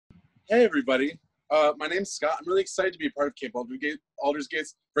Hey everybody, my name's Scott. I'm really excited to be a part of Cape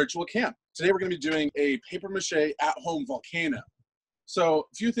Aldersgate's virtual camp. Today we're going to be doing a paper mache at-home volcano. So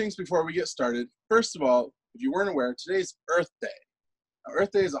a few things before we get started. First of all, if you weren't aware, today's Earth Day. Now,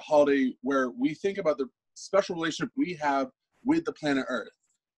 Earth Day is a holiday where we think about the special relationship we have with the planet Earth,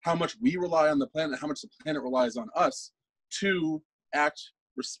 how much we rely on the planet, how much the planet relies on us to act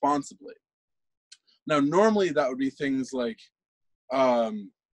responsibly. Now, normally that would be things like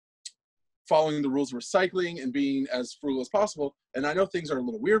following the rules of recycling and being as frugal as possible. And I know things are a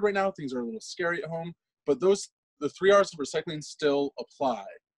little weird right now, things are a little scary at home, but the 3 R's of recycling still apply.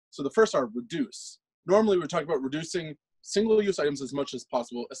 So the first R, reduce. Normally we're talking about reducing single-use items as much as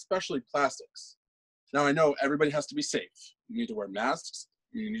possible, especially plastics. Now I know everybody has to be safe. You need to wear masks,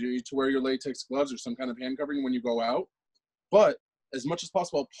 you need to wear your latex gloves or some kind of hand covering when you go out. But as much as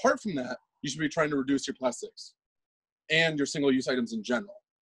possible, apart from that, you should be trying to reduce your plastics and your single-use items in general.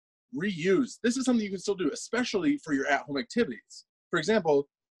 Reuse. This is something you can still do, especially for your at-home activities. For example,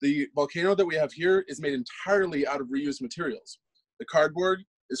 the volcano that we have here is made entirely out of reused materials. The cardboard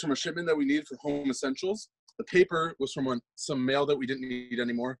is from a shipment that we needed for home essentials. The paper was from some mail that we didn't need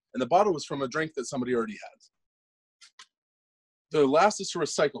anymore. And the bottle was from a drink that somebody already had. The last is to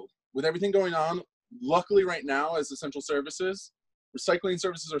recycle. With everything going on, luckily right now as essential services, recycling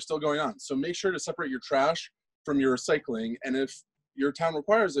services are still going on. So make sure to separate your trash from your recycling. And if your town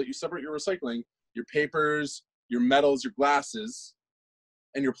requires that you separate your recycling, your papers, your metals, your glasses,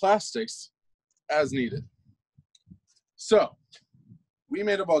 and your plastics as needed. So, we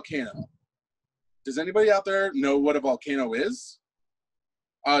made a volcano. Does anybody out there know what a volcano is?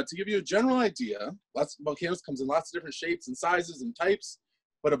 To give you a general idea, volcanoes comes in lots of different shapes and sizes and types,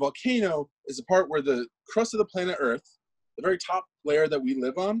 but a volcano is a part where the crust of the planet Earth, the very top layer that we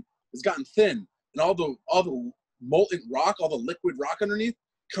live on, has gotten thin, and all the molten rock, all the liquid rock underneath,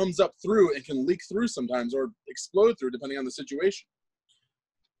 comes up through and can leak through sometimes or explode through depending on the situation.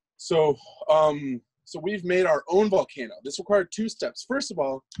 So, so we've made our own volcano. This required 2 steps. First of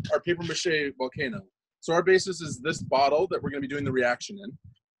all, our paper mache volcano. So our basis is this bottle that we're going to be doing the reaction in,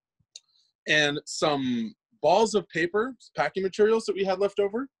 and some balls of paper, packing materials that we had left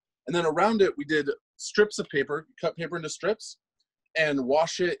over, and then around it we did strips of paper, cut paper into strips, and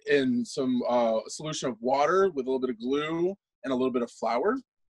wash it in some solution of water with a little bit of glue and a little bit of flour,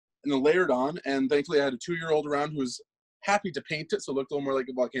 and then layered on. And thankfully I had a 2-year-old around who was happy to paint it, so it looked a little more like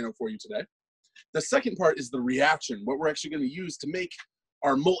a volcano for you today. The second part is the reaction, what we're actually going to use to make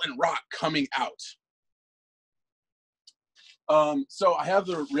our molten rock coming out. So I have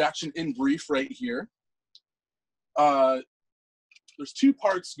the reaction in brief right here. There's 2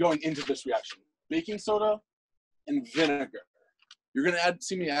 parts going into this reaction, baking soda and vinegar. You're going to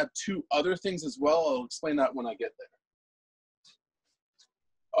see me add 2 other things as well. I'll explain that when I get there.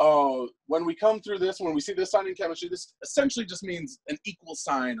 When we come through this, when we see this sign in chemistry, this essentially just means an equal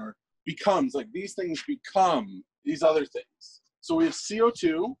sign, or becomes, like these things become these other things. So we have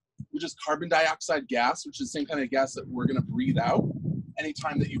CO2, which is carbon dioxide gas, which is the same kind of gas that we're going to breathe out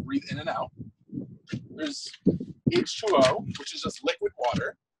anytime that you breathe in and out. There's H2O, which is just liquid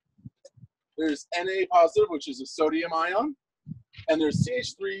water. There's Na positive, which is a sodium ion. And there's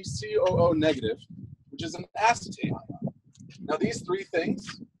CH3COO negative, which is an acetate ion. Now these 3 things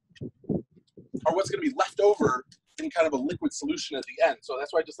are what's going to be left over in kind of a liquid solution at the end. So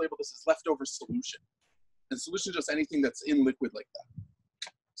that's why I just labeled this as leftover solution. And solution is just anything that's in liquid like that.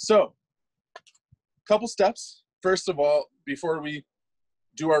 So, couple steps. First of all, before we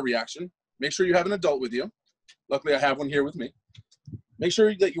do our reaction, make sure you have an adult with you. Luckily I have one here with me. Make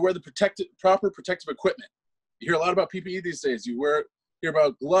sure that you wear the proper protective equipment. You hear a lot about PPE these days. You hear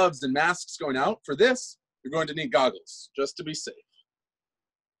about gloves and masks going out. For this, you're going to need goggles, just to be safe.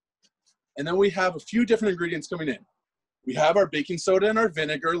 And then we have a few different ingredients coming in. We have our baking soda and our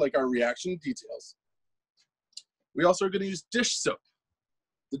vinegar, like our reaction details. We also are going to use dish soap.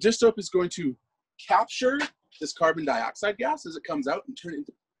 The dish soap is going to capture this carbon dioxide gas as it comes out and turn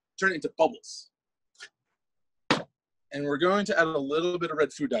it into bubbles. And we're going to add a little bit of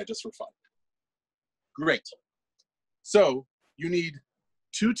red food dye just for fun. Great. So you need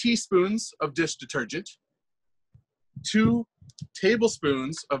 2 teaspoons of dish detergent, 2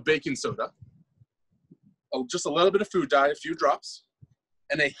 tablespoons of baking soda, just a little bit of food dye, a few drops,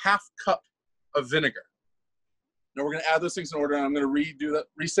 and a 1/2 cup of vinegar. Now we're going to add those things in order, and I'm going to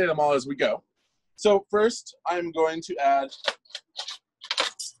resay them all as we go. So first, I'm going to add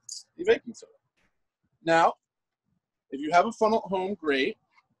the baking soda. Now, if you have a funnel at home, great.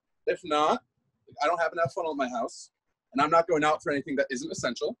 If not, I don't have enough funnel in my house, and I'm not going out for anything that isn't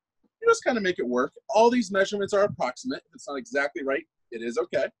essential. You just kind of make it work. All these measurements are approximate. If it's not exactly right, it is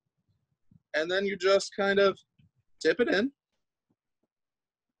okay. and then you just kind of dip it in.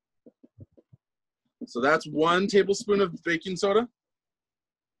 So that's 1 tablespoon of baking soda.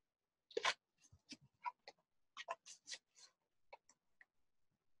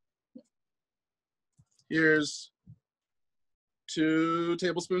 Here's 2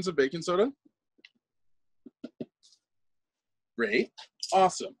 tablespoons of baking soda. Great,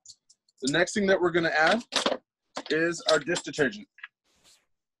 awesome. The next thing that we're gonna add is our dish detergent.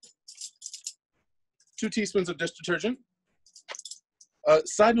 2 teaspoons of dish detergent.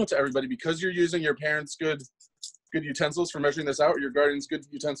 Side note to everybody, because you're using your parents' good utensils for measuring this out, or your guardian's good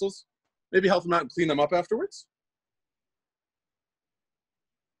utensils, maybe help them out and clean them up afterwards.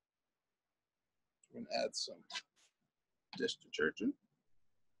 We're gonna add some dish detergent.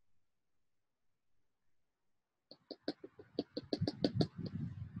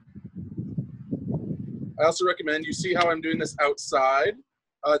 I also recommend, you see how I'm doing this outside.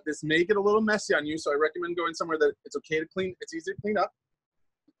 This may get a little messy on you, so I recommend going somewhere that it's okay to clean, it's easy to clean up.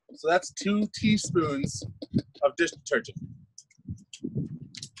 So that's 2 teaspoons of dish detergent.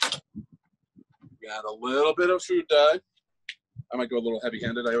 We add a little bit of food dye. I might go a little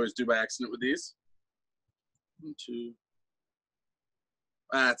heavy-handed. I always do by accident with these. 1, 2.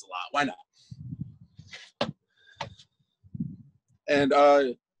 That's a lot. Why not? And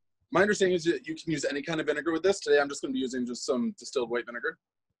my understanding is that you can use any kind of vinegar with this. Today I'm just going to be using just some distilled white vinegar.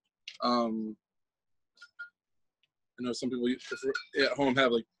 I know some people at home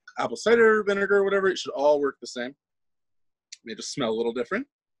have like apple cider vinegar or whatever. It should all work the same. It may just smell a little different.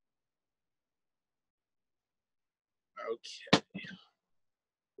 Okay.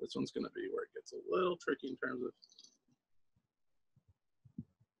 This one's going to be where it gets a little tricky in terms of...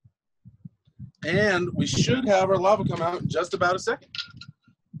 And we should have our lava come out in just about a second.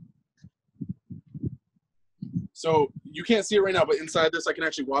 So you can't see it right now, but inside this, I can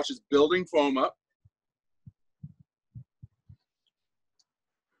actually watch it's building foam up.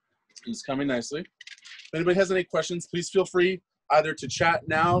 It's coming nicely. If anybody has any questions, please feel free either to chat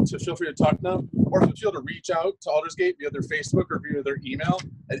now, to feel free to talk now, or feel to reach out to Aldersgate via their Facebook or via their email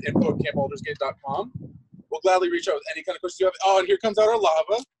at info@campaldersgate.com. We'll gladly reach out with any kind of questions you have. Oh, and here comes out our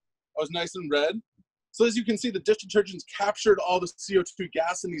lava. That was nice and red. So as you can see, the dish detergent's captured all the CO2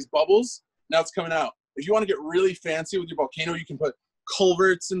 gas in these bubbles. Now it's coming out. If you want to get really fancy with your volcano, you can put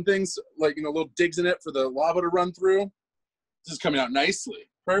culverts and things, like, you know, little digs in it for the lava to run through. This is coming out nicely.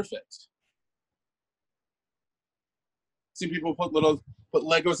 Perfect. See people put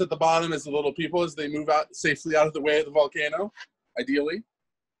Legos at the bottom as the little people as they move out safely out of the way of the volcano, ideally.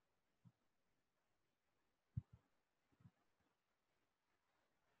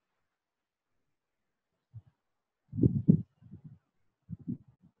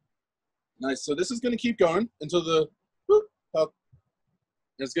 Nice. So this is going to keep going until the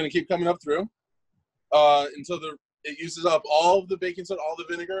it's going to keep coming up through until it uses up all of the baking soda, all the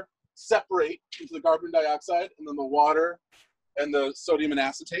vinegar, separate into the carbon dioxide, and then the water and the sodium and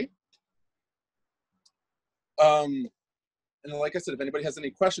acetate. And like I said, if anybody has any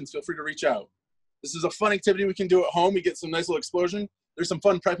questions, feel free to reach out. This is a fun activity we can do at home. We get some nice little explosion. There's some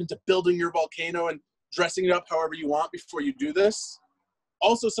fun prep into building your volcano and dressing it up however you want before you do this.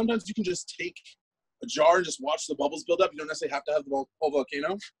 Also, sometimes you can just take a jar and just watch the bubbles build up. You don't necessarily have to have the whole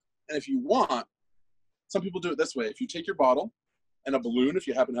volcano. And if you want, some people do it this way. If you take your bottle and a balloon, if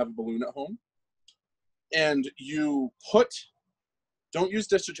you happen to have a balloon at home, and you don't use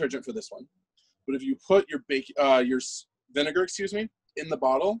dish detergent for this one, but if you put your vinegar, in the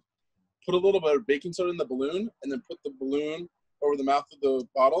bottle, put a little bit of baking soda in the balloon, and then put the balloon over the mouth of the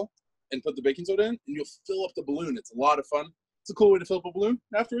bottle and put the baking soda in, and you'll fill up the balloon. It's a lot of fun. It's a cool way to fill up a balloon.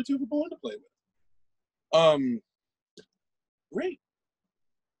 Afterwards, you have a balloon to play with. Great.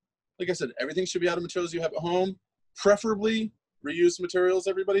 Like I said, everything should be out of materials you have at home. Preferably reuse materials,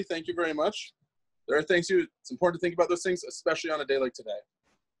 everybody. Thank you very much. There are things it's important to think about those things, especially on a day like today.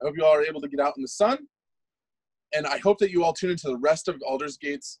 I hope you all are able to get out in the sun. And I hope that you all tune into the rest of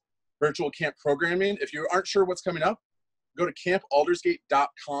Aldersgate's virtual camp programming. If you aren't sure what's coming up, go to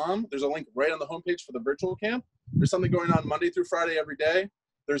campaldersgate.com. There's a link right on the homepage for the virtual camp. There's something going on Monday through Friday every day.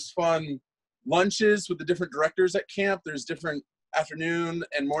 There's fun lunches with the different directors at camp. There's different afternoon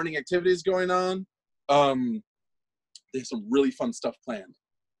and morning activities going on. There's some really fun stuff planned.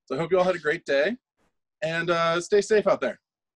 So I hope you all had a great day, and stay safe out there.